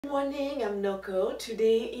Good morning, I'm Noko.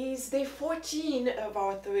 Today is day 14 of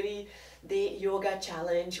our 30-day yoga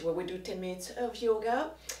challenge where we do 10 minutes of yoga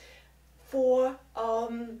for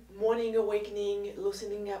morning awakening,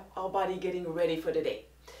 loosening up our body, getting ready for the day.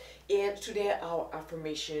 And today our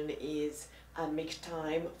affirmation is I make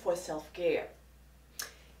time for self-care.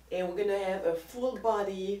 And we're gonna have a full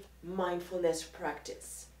body mindfulness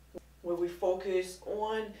practice where we focus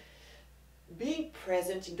on being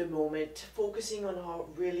present in the moment, focusing on how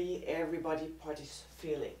really everybody part is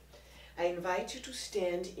feeling. I invite you to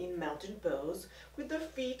stand in mountain pose with the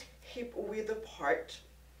feet hip width apart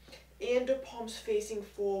and the palms facing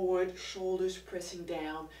forward, shoulders pressing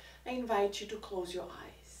down. I invite you to close your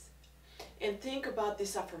eyes and think about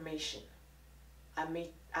this affirmation. I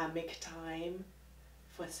make time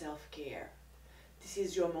for self-care. This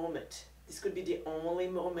is your moment. This could be the only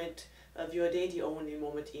moment of your day, the only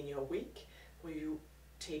moment in your week where you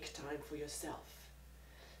take time for yourself.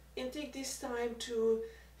 And take this time to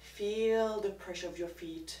feel the pressure of your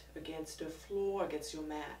feet against the floor, against your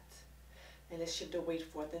mat. And let's shift the weight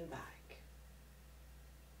forth and back.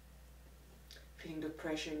 Feeling the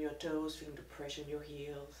pressure in your toes, feeling the pressure in your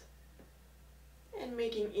heels. And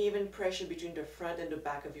making even pressure between the front and the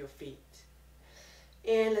back of your feet.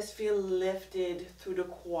 And let's feel lifted through the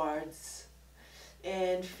quads.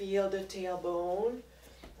 And feel the tailbone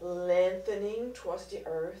lengthening towards the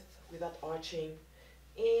earth without arching,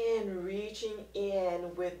 and reaching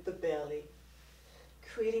in with the belly,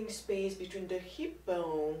 creating space between the hip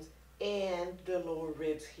bones and the lower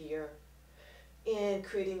ribs here, and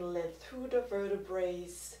creating length through the vertebrae,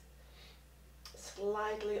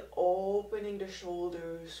 slightly opening the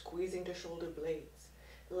shoulders, squeezing the shoulder blades,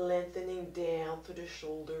 lengthening down through the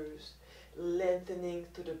shoulders, lengthening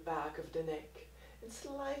to the back of the neck, and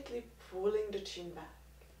slightly pulling the chin back.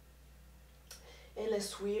 And let's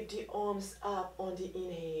sweep the arms up on the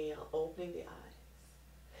inhale, opening the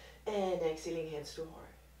eyes. And exhaling, hands to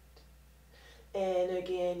heart. And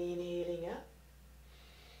again, inhaling up.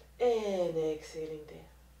 And exhaling down.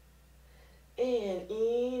 And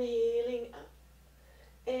inhaling up.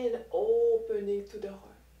 And opening to the heart.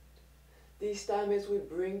 This time as we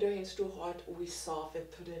bring the hands to heart, we soften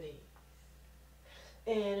to the knees.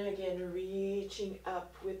 And again, reaching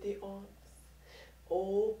up with the arms.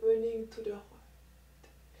 Opening to the heart.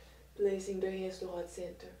 Placing the hands to heart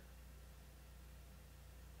center.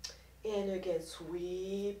 And again,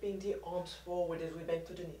 sweeping the arms forward as we bend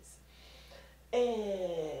to the knees.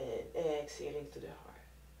 And exhaling to the heart.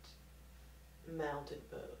 Mountain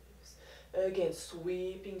pose. Again,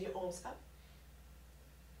 sweeping the arms up.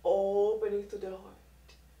 Opening to the heart.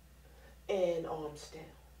 And arms down.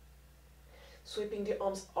 Sweeping the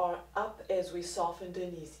arms are up as we soften the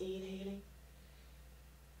knees. Inhaling.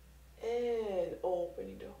 And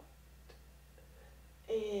opening the heart.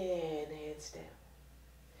 And hands down.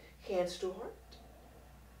 Hands to heart.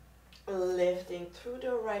 Lifting through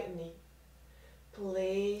the right knee.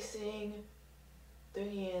 Placing the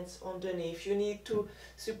hands on the knee. If you need to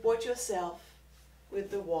support yourself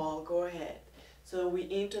with the wall, go ahead. So we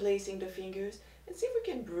interlacing the fingers and see if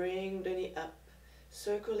we can bring the knee up,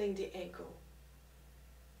 circling the ankle.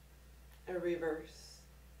 A reverse.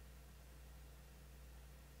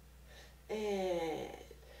 And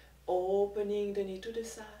opening the knee to the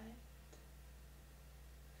side.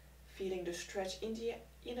 Feeling the stretch in the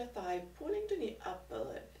inner thigh, pulling the knee up a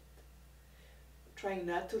little bit. Trying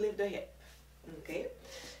not to lift the hip. Okay?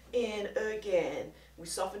 And again, we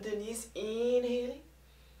soften the knees, inhaling.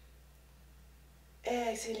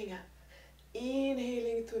 Exhaling up.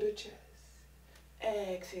 Inhaling to the chest.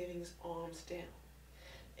 Exhaling, arms down.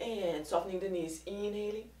 And softening the knees,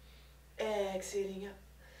 inhaling. Exhaling up.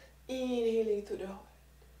 Inhaling to the heart.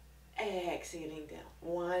 Exhaling down.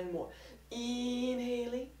 One more.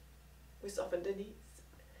 Inhaling. We soften the knees.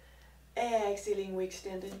 Exhaling, we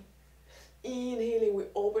extend the knees. Inhaling, we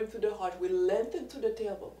open to the heart. We lengthen to the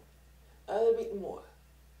tailbone. A little bit more.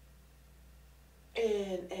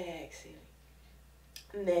 And exhaling.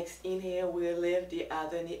 Next inhale, we lift the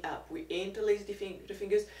other knee up. We interlace the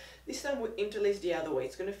fingers. This time we interlace the other way.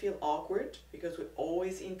 It's going to feel awkward because we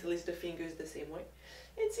always interlace the fingers the same way.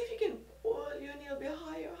 And see if you can pull your knee a bit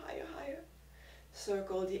higher, higher, higher.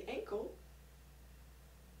 Circle the ankle.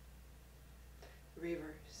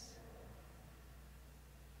 Reverse.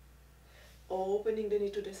 Opening the knee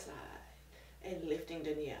to the side and lifting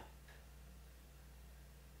the knee up.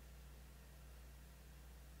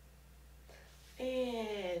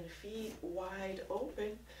 And feet wide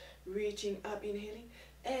open, reaching up, inhaling,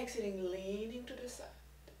 exhaling, leaning to the side,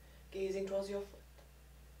 gazing towards your foot.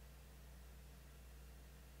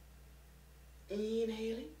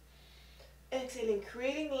 Inhaling, Exhaling,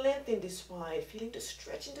 creating length in the spine, feeling the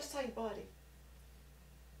stretch in the side body.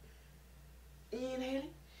 Inhaling,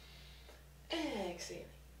 exhaling.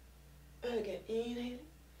 Again, inhaling,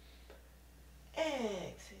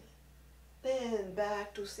 exhaling. Then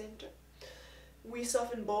back to center. We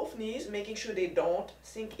soften both knees, making sure they don't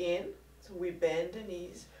sink in. So we bend the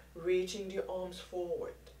knees, reaching the arms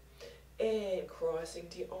forward. And crossing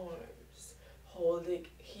the arms. Holding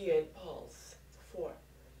here in pulse. 4,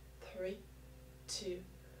 3, 2,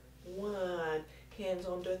 1. Hands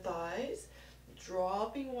on the thighs,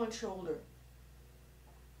 dropping one shoulder.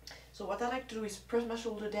 So what I like to do is press my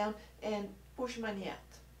shoulder down and push my knee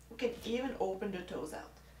out. We can even open the toes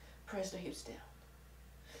out. Press the hips down.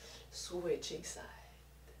 Switching side.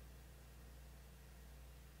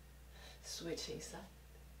 Switching side.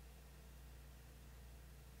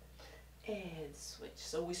 And switch.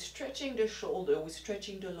 So we're stretching the shoulder, we're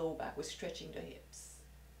stretching the low back, we're stretching the hips.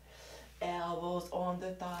 Elbows on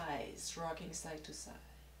the thighs, rocking side to side.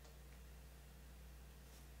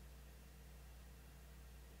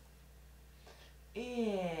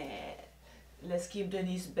 And let's keep the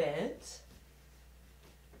knees bent.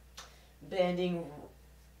 Bending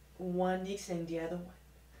one knee and the other one.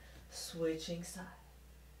 Switching side.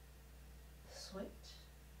 Switch.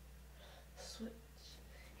 Switch.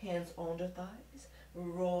 Hands on the thighs.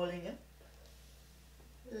 Rolling up.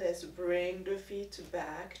 Let's bring the feet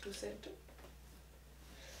back to center.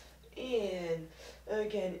 And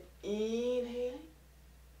again, inhaling.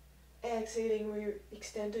 Exhaling, we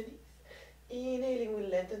extend the knees. Inhaling, we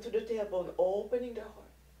lengthen to the tailbone, opening the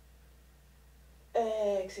heart.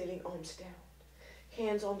 Exhaling, arms down.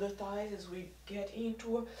 Hands on the thighs as we get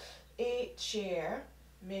into a chair,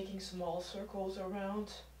 making small circles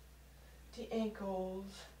around the ankles.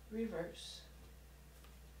 Reverse.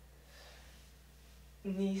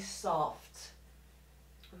 Knees soft.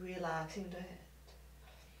 Relaxing the head.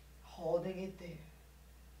 Holding it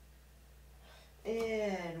there.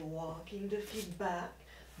 And walking the feet back.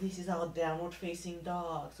 This is our downward facing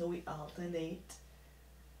dog. So we alternate.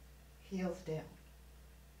 Heels down.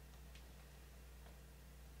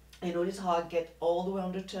 And notice how I get all the way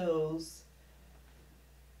on the toes.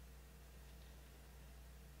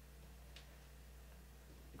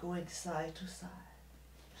 Going side to side.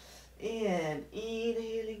 And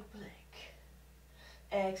inhaling, plank.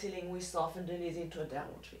 Exhaling, we soften the knees into a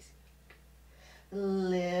downward facing.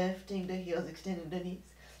 Lifting the heels, extending the knees.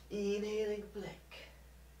 Inhaling, plank.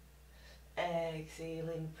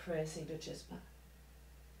 Exhaling, pressing the chest back.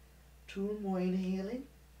 2 more, inhaling.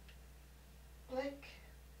 Plank.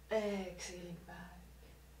 Exhaling back.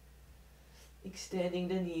 Extending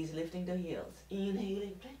the knees, lifting the heels.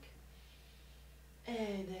 Inhaling, plank.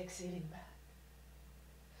 And exhaling back.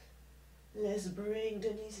 Let's bring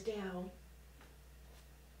the knees down.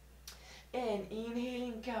 And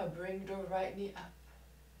inhaling cow, bring the right knee up.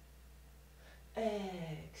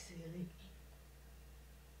 Exhaling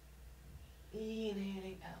in.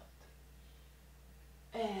 Inhaling out.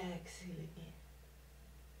 Exhaling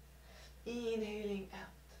in. Inhaling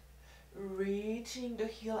out. Reaching the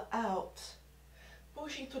heel out.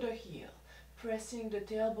 Pushing to the heel. Pressing the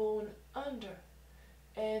tailbone under.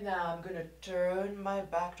 And now I'm going to turn my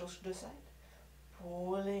back toes to the side.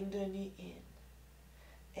 Pulling the knee in.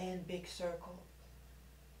 And big circle.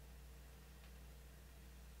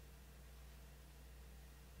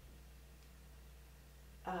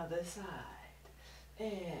 Other side.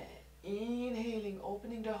 And inhaling,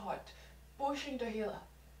 opening the heart. Pushing the heel up.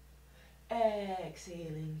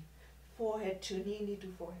 Exhaling. Forehead to knee, knee to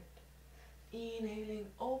forehead. Inhaling,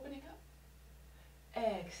 opening up.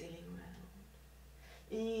 Exhaling round.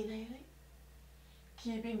 Inhaling,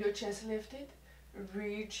 keeping the chest lifted,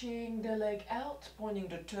 reaching the leg out, pointing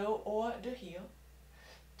the toe or the heel,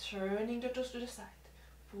 turning the toes to the side,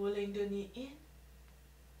 pulling the knee in,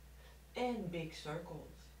 and big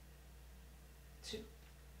circles. 2,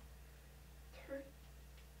 3.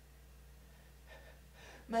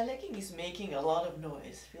 My legging is making a lot of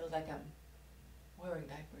noise. Feels like I'm wearing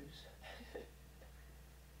diapers. For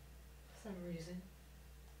some reason,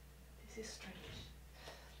 this is strange.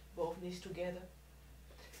 Both knees together,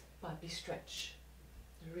 puppy stretch.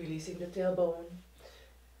 Releasing the tailbone,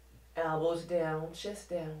 elbows down, chest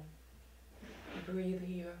down. Breathe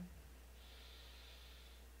here.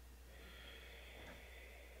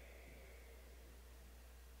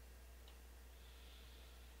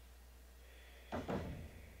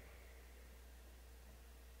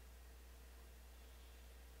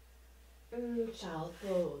 Child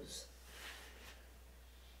pose.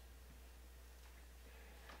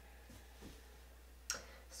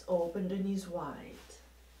 Open the knees wide.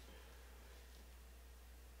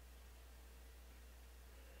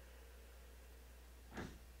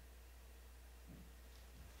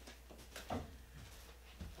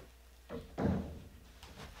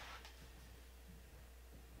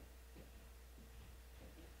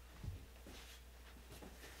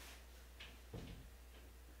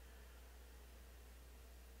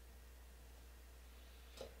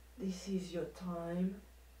 This is your time,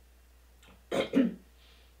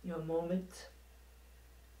 your moment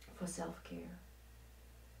for self-care.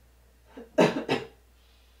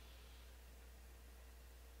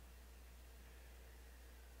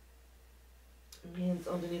 Hands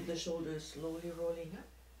underneath the shoulders, slowly rolling up.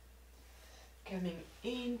 Coming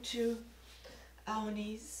into our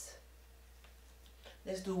knees.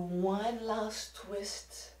 Let's do one last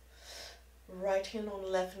twist. Right hand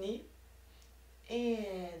on left knee.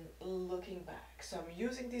 And looking back. So I'm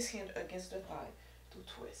using this hand against the thigh to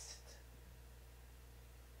twist.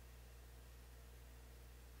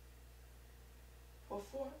 For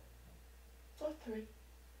 4, for 3,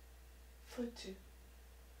 for 2,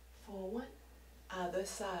 for 1. Other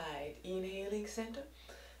side. Inhaling center.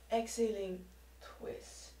 Exhaling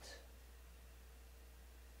twist.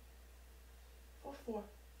 For 4,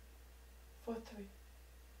 for 3,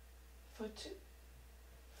 for 2,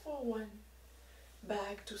 for 1.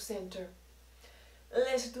 Back to center.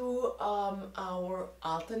 Let's do our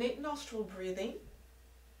alternate nostril breathing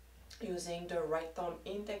using the right thumb,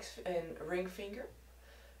 index and ring finger.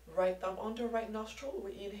 Right thumb on the right nostril.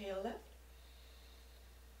 We inhale left.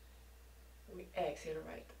 We exhale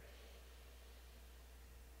right.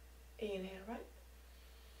 Inhale right.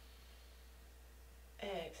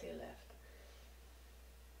 Exhale left.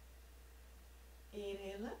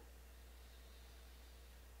 Inhale left.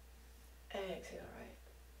 Exhale right.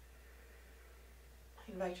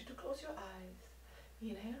 I invite you to close your eyes.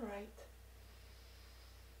 Inhale right.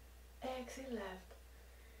 Exhale left.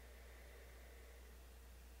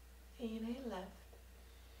 Inhale left.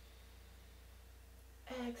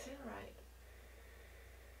 Exhale right.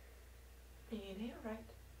 Inhale right.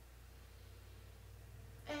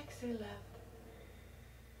 Exhale left.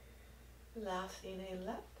 Last inhale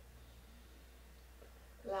left.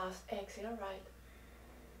 Last exhale right.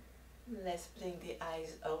 Let's blink the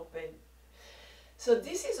eyes open. So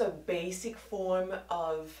this is a basic form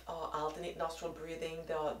of alternate nostril breathing.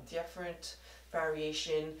 There are different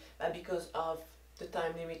variations, but because of the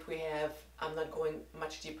time limit we have, I'm not going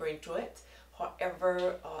much deeper into it.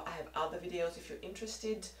 However, I have other videos if you're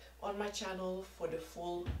interested on my channel for the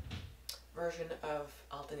full version of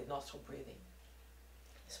alternate nostril breathing.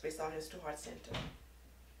 Let's place our hands to heart center.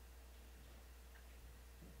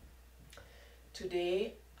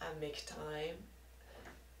 Today, I make time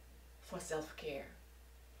for self-care.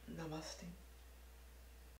 Namaste.